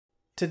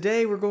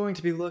Today we're going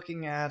to be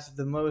looking at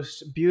the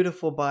most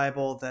beautiful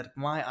Bible that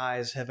my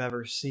eyes have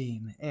ever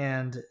seen,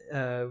 and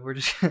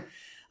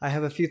I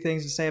have a few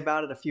things to say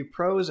about it, a few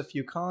pros, a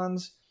few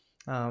cons,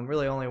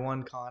 really only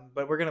one con,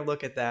 but we're going to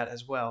look at that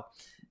as well.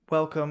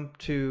 Welcome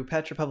to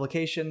Petra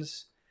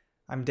Publications.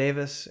 I'm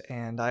Davis,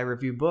 and I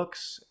review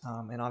books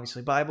and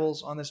obviously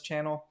Bibles on this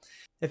channel.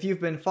 If you've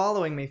been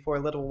following me for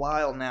a little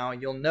while now,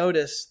 you'll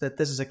notice that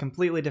this is a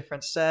completely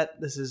different set.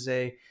 This is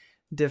a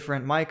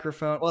different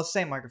microphone. Well, it's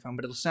the same microphone,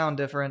 but it'll sound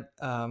different.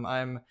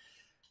 I'm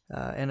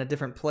in a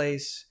different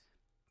place.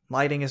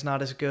 Lighting is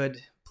not as good.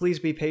 Please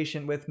be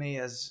patient with me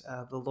as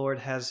the Lord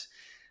has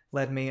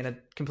led me in a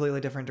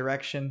completely different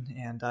direction,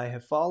 and I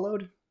have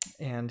followed,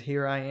 and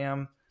here I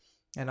am,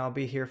 and I'll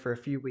be here for a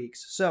few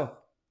weeks. So,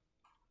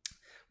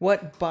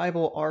 what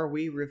Bible are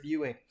we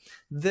reviewing?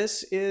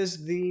 This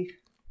is the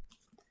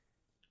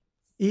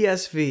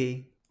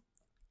ESV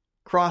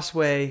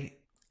Crossway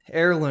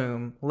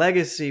Heirloom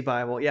Legacy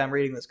Bible. Yeah, I'm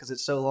reading this because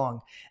it's so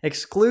long.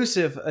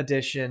 Exclusive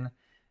edition,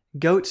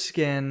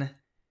 Goatskin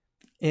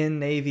in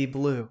navy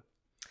blue.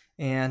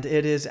 And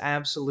it is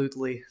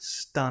absolutely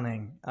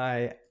stunning.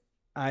 I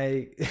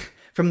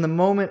from the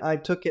moment I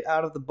took it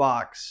out of the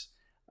box,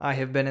 I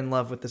have been in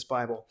love with this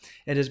Bible.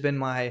 It has been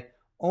my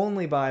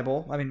only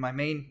Bible, my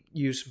main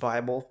use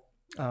Bible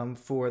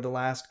for the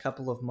last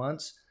couple of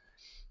months.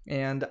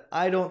 And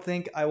I don't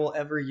think I will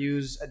ever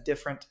use a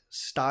different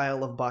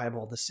style of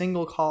Bible. The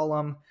single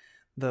column,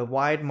 the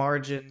wide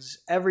margins,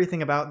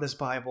 everything about this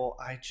Bible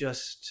I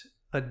just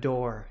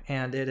adore.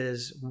 And it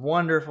is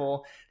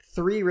wonderful.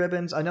 3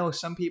 ribbons. I know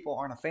some people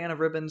aren't a fan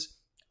of ribbons.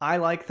 I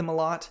like them a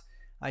lot.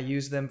 I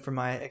use them for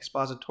my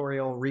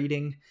expositorial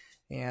reading.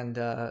 And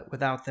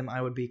without them,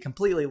 I would be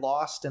completely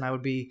lost. And I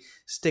would be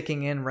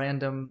sticking in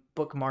random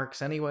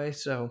bookmarks anyway.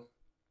 So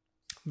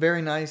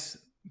very nice,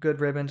 good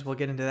ribbons. We'll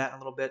get into that in a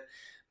little bit.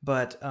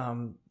 But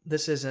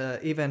this is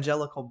an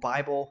Evangelical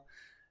Bible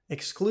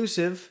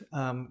exclusive.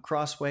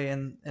 Crossway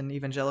and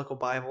Evangelical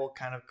Bible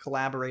kind of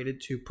collaborated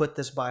to put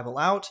this Bible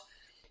out.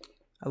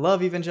 I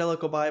love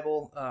Evangelical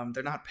Bible.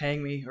 They're not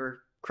paying me, or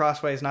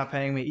Crossway is not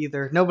paying me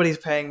either. Nobody's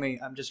paying me.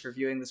 I'm just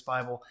reviewing this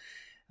Bible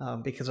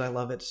because I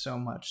love it so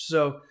much.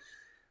 So,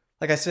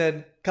 like I said,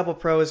 a couple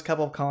pros,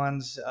 couple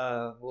cons.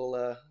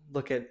 We'll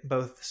look at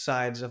both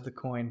sides of the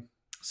coin.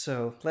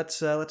 So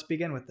let's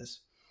begin with this.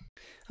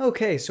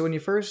 Okay, so when you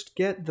first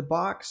get the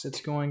box, it's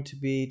going to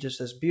be just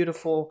this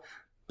beautiful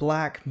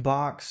black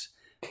box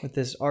with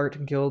this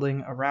art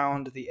gilding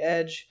around the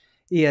edge.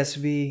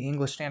 ESV,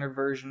 English Standard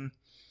Version,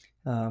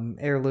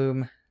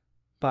 Heirloom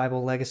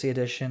Bible Legacy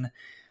Edition.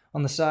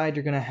 On the side,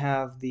 you're going to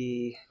have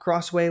the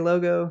Crossway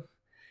logo,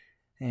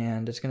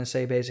 and it's going to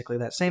say basically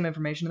that same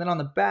information. And then on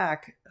the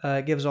back,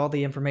 it gives all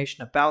the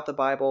information about the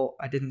Bible.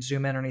 I didn't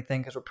zoom in or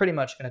anything because we're pretty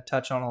much going to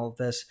touch on all of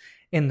this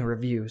in the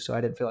review, so I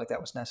didn't feel like that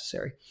was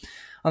necessary.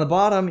 On the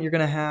bottom, you're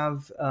going to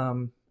have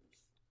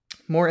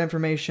more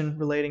information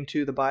relating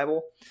to the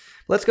Bible.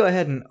 Let's go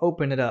ahead and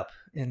open it up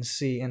and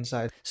see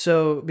inside.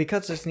 So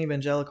because it's an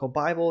Evangelical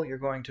Bible, you're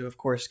going to, of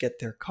course, get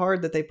their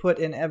card that they put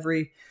in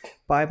every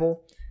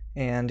Bible.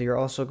 And you're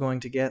also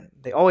going to get,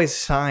 they always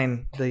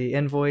sign the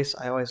invoice.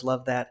 I always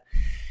love that.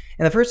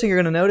 And the first thing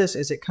you're going to notice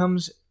is it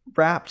comes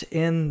wrapped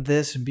in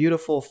this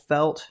beautiful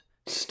felt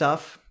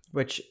stuff,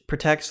 which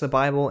protects the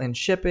Bible in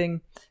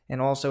shipping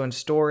and also in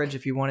storage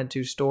if you wanted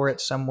to store it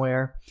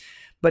somewhere.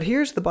 But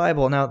here's the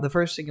Bible. Now, the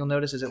first thing you'll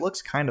notice is it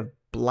looks kind of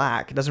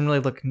black. It doesn't really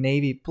look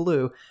navy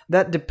blue.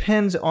 That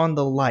depends on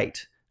the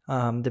light.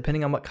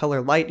 Depending on what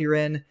color light you're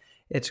in,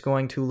 it's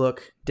going to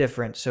look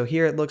different. So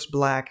here it looks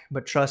black,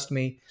 but trust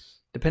me,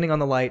 depending on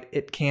the light,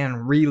 it can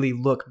really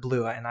look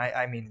blue, and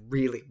I mean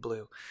really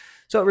blue.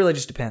 So it really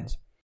just depends.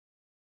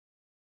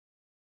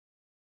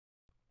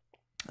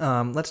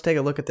 Let's take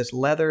a look at this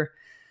leather.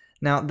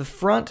 Now, the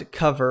front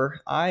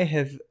cover, I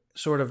have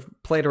sort of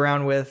played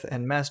around with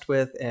and messed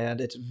with, and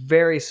it's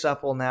very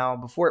supple now.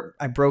 Before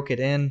I broke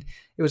it in,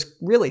 it was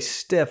really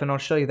stiff, and I'll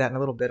show you that in a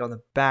little bit on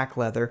the back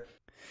leather.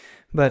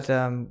 But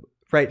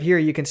right here,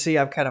 you can see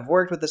I've kind of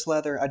worked with this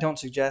leather. I don't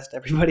suggest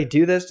everybody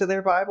do this to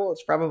their Bible.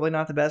 It's probably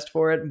not the best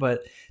for it,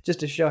 but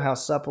just to show how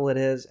supple it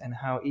is and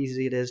how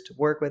easy it is to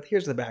work with,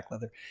 here's the back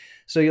leather.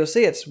 So you'll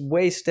see it's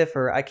way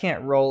stiffer. I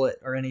can't roll it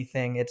or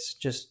anything. It's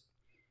just,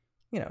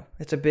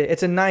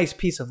 it's a nice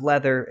piece of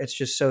leather. It's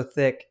just so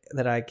thick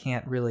that I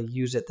can't really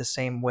use it the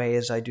same way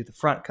as I do the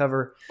front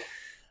cover.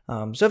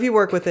 So if you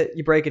work with it,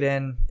 you break it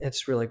in,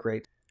 it's really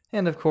great.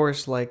 And of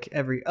course, like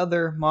every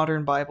other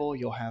modern Bible,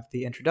 you'll have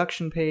the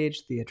introduction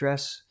page, the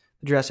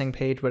addressing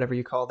page, whatever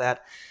you call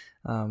that,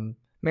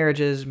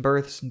 marriages,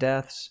 births,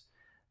 deaths,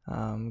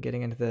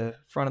 getting into the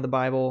front of the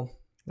Bible,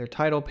 their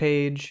title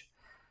page,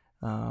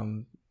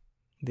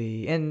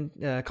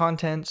 the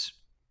contents,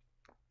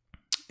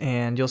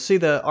 and you'll see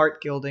the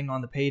art gilding on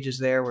the pages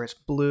there where it's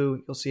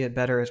blue. You'll see it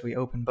better as we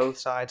open both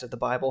sides of the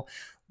Bible.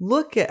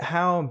 Look at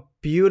how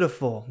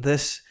beautiful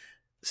this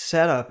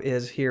setup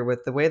is here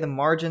with the way the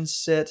margins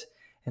sit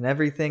and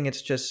everything.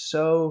 It's just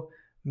so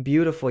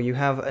beautiful. You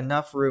have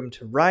enough room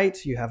to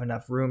write. You have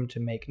enough room to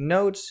make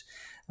notes.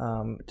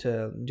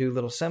 to do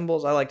little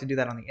symbols. I like to do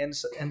that on the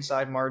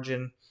inside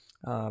margin.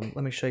 Let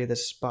me show you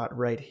this spot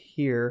right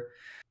here.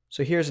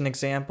 So here's an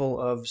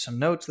example of some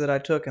notes that I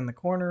took in the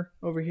corner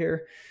over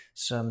here,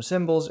 some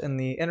symbols in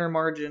the inner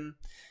margin,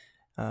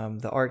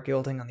 the art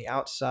gilding on the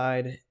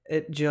outside.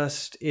 It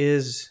just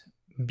is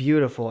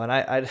beautiful, and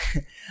I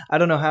I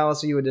don't know how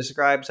else you would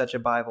describe such a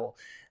Bible.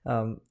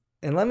 And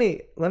let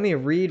me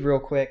read real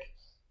quick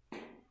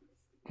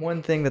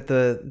one thing that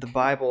the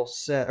Bible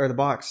said, or the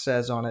box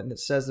says on it, and it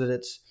says that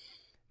it's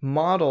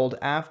modeled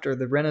after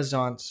the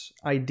Renaissance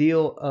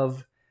ideal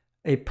of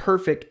a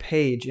perfect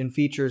page and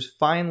features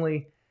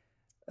finely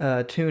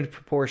tuned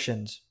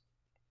proportions.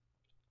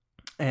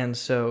 And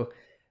so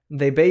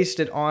they based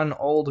it on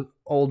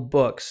old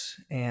books,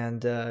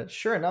 and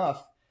sure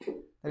enough,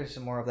 there's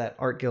some more of that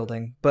art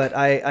gilding. But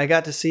I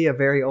got to see a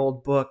very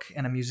old book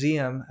in a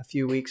museum a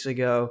few weeks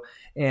ago,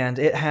 and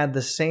it had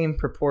the same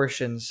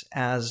proportions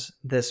as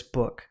this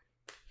book.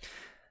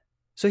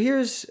 So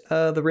here's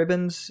the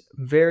ribbons.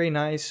 Very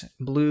nice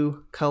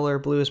blue color.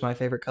 Blue is my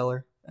favorite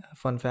color,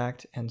 fun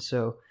fact. And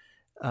so,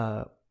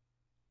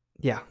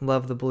 yeah,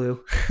 love the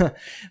blue.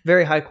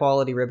 Very high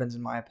quality ribbons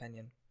in my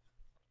opinion.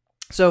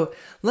 So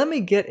let me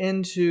get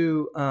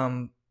into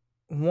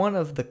one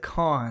of the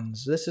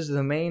cons. This is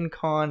the main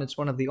con. It's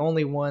one of the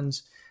only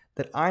ones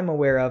that I'm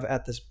aware of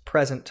at this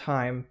present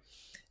time.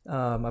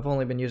 I've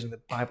only been using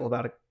the Bible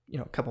about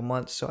a couple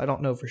months, so I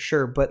don't know for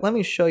sure. But let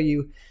me show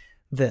you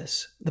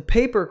this. The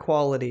paper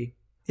quality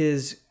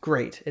is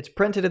great. It's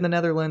printed in the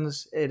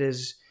Netherlands. It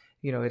is,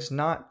 it's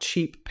not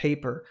cheap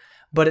paper,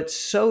 but it's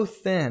so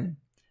thin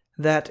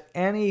that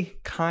any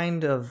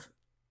kind of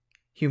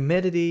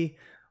humidity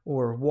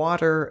or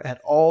water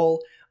at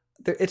all,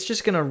 it's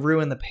just going to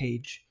ruin the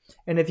page.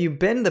 And if you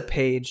bend the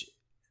page,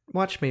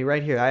 watch me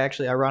right here. I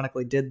actually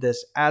ironically did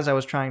this as I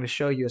was trying to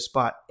show you a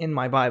spot in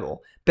my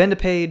Bible. Bend a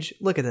page.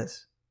 Look at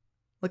this.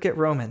 Look at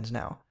Romans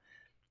now.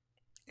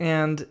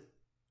 And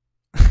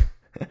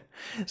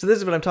so this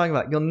is what I'm talking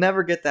about. You'll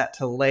never get that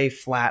to lay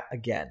flat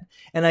again.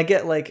 And I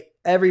get like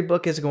every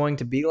book is going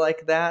to be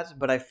like that,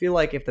 but I feel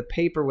like if the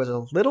paper was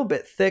a little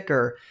bit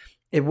thicker,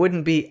 it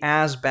wouldn't be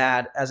as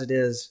bad as it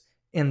is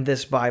in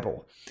this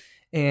Bible.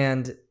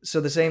 And so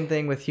the same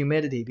thing with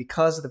humidity.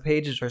 Because the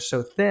pages are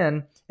so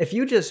thin, if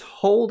you just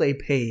hold a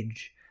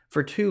page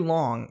for too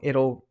long,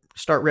 it'll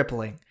start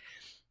rippling.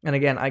 And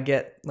again, I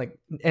get like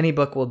any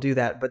book will do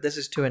that, but this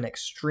is to an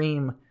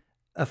extreme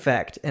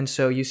effect. And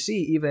so you see,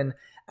 even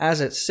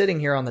as it's sitting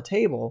here on the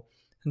table,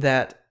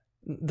 that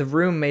the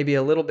room may be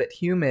a little bit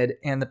humid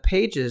and the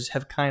pages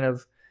have kind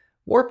of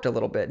warped a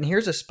little bit. And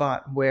here's a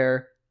spot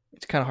where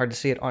it's kind of hard to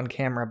see it on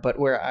camera, but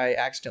where I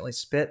accidentally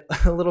spit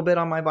a little bit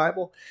on my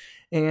Bible,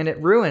 and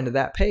it ruined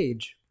that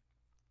page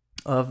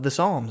of the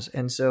Psalms.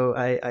 And so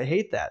I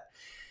hate that.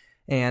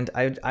 And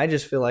I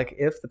just feel like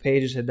if the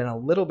pages had been a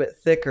little bit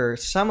thicker,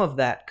 some of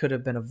that could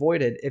have been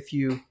avoided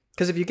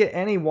because if you get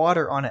any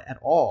water on it at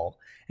all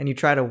and you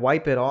try to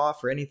wipe it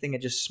off or anything,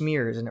 it just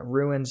smears and it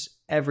ruins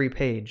every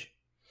page.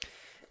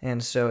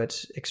 And so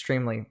it's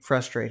extremely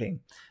frustrating.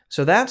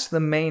 So that's the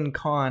main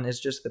con, is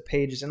just the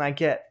pages. And I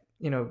get,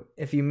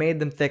 if you made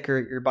them thicker,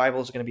 your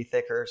Bible is going to be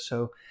thicker.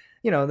 So,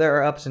 there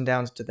are ups and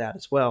downs to that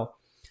as well.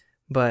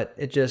 But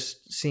it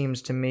just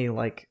seems to me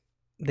like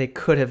they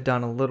could have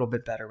done a little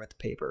bit better with the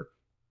paper.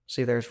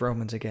 See, there's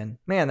Romans again.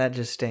 Man, that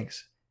just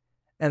stinks.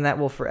 And that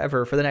will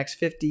forever, for the next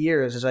 50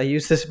 years, as I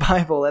use this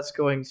Bible, that's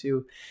going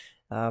to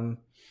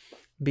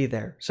be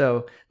there.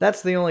 So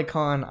that's the only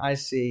con I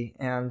see.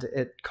 And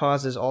it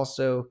causes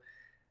also,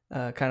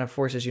 kind of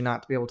forces you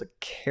not to be able to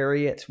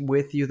carry it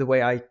with you the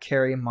way I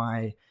carry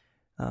my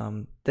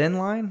thin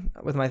line.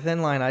 With my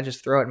thin line, I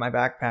just throw it in my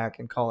backpack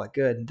and call it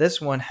good.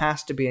 This one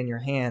has to be in your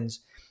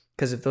hands,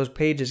 because if those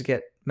pages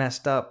get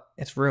messed up,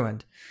 it's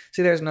ruined.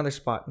 See, there's another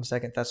spot in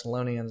 2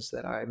 Thessalonians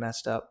that I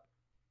messed up.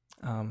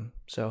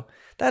 So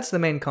that's the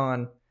main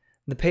con.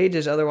 The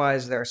pages,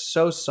 otherwise, they're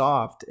so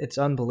soft, it's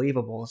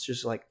unbelievable. It's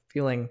just like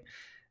feeling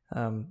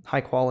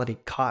high quality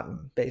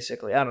cotton,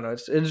 basically. I don't know.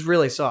 It's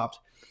really soft.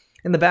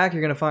 In the back,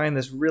 you're going to find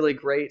this really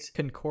great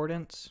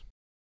concordance.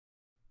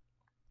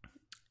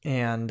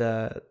 And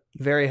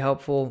very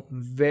helpful,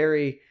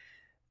 very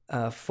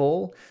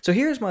full. So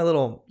here's my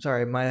little,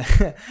 my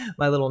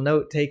my little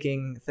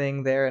note-taking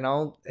thing there, and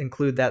I'll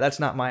include that. That's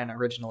not mine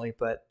originally,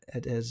 but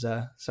it is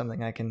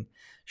something I can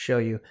show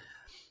you.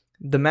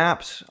 The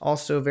maps,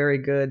 also very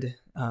good.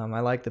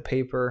 I like the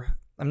paper.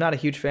 I'm not a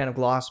huge fan of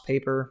gloss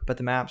paper, but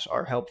the maps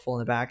are helpful in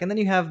the back. And then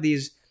you have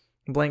these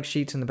blank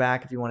sheets in the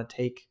back if you want to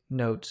take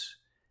notes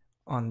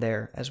on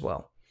there as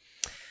well.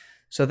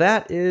 So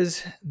that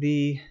is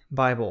the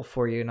Bible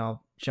for you, and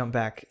I'll jump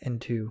back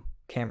into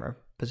camera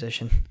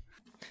position.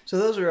 So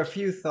those are a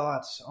few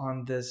thoughts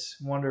on this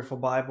wonderful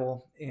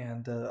Bible,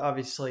 and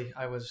obviously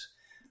I was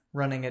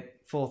running at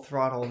full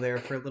throttle there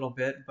for a little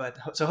bit, but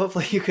so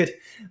hopefully you could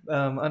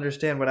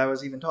understand what I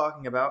was even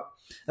talking about.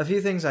 A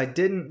few things I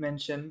didn't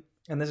mention,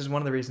 and this is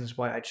one of the reasons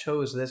why I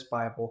chose this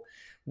Bible,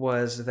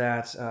 was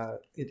that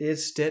it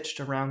is stitched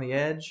around the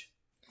edge.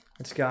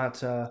 It's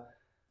got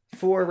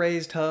 4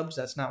 raised hubs.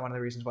 That's not one of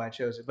the reasons why I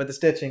chose it, but the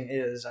stitching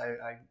is.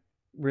 I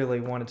really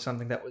wanted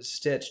something that was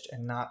stitched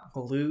and not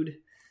glued.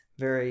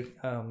 Very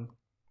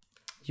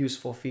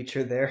useful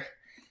feature there.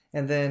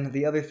 And then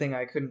the other thing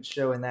I couldn't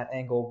show in that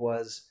angle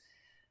was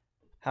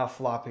how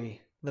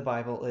floppy the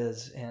Bible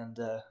is. And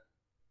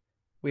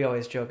we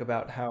always joke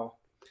about how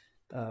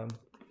the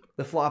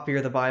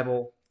floppier the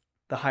Bible,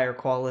 the higher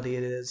quality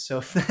it is. So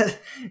if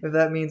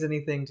that means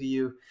anything to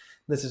you,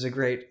 this is a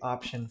great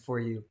option for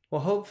you.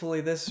 Well,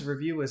 hopefully this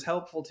review was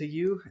helpful to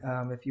you.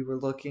 If you were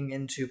looking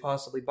into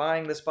possibly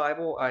buying this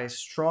Bible, I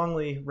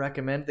strongly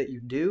recommend that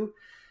you do.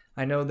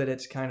 I know that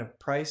it's kind of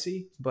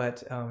pricey,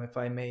 but if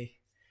I may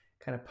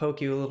kind of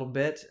poke you a little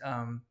bit,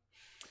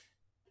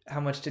 how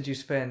much did you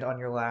spend on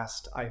your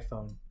last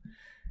iPhone?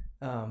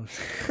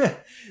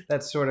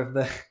 That's sort of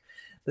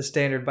the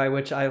standard by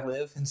which I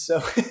live. And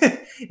so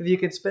if you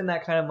could spend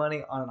that kind of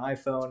money on an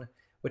iPhone,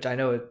 which I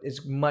know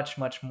is much,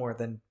 much more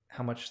than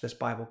how much this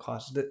Bible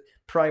costs. The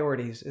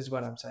priorities is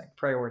what I'm saying.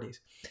 Priorities.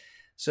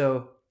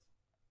 So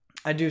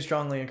I do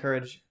strongly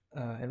encourage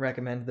and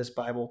recommend this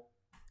Bible.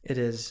 It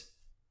is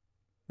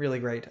really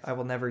great. I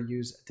will never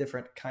use a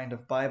different kind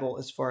of Bible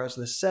as far as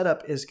the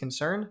setup is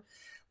concerned.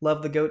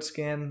 Love the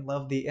goatskin.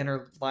 Love the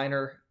inner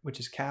liner, which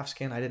is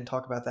calfskin. I didn't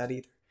talk about that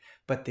either.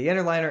 But the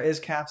inner liner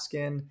is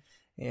calfskin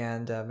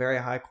and very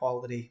high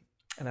quality,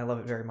 and I love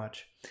it very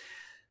much.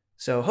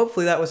 So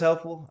hopefully that was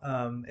helpful.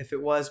 If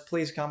it was,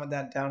 please comment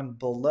that down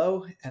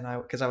below, and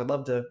because I would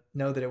love to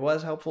know that it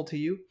was helpful to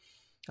you.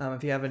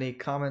 If you have any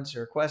comments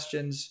or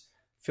questions,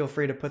 feel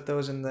free to put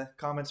those in the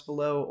comments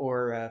below,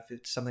 or if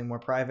it's something more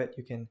private,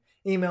 you can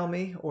email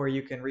me, or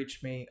you can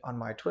reach me on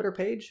my Twitter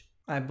page.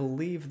 I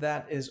believe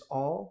that is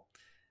all.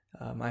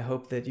 I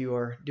hope that you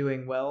are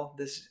doing well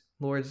this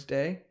Lord's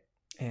Day,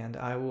 and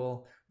I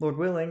will, Lord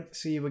willing,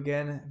 see you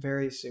again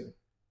very soon.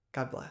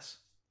 God bless.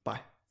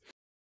 Bye.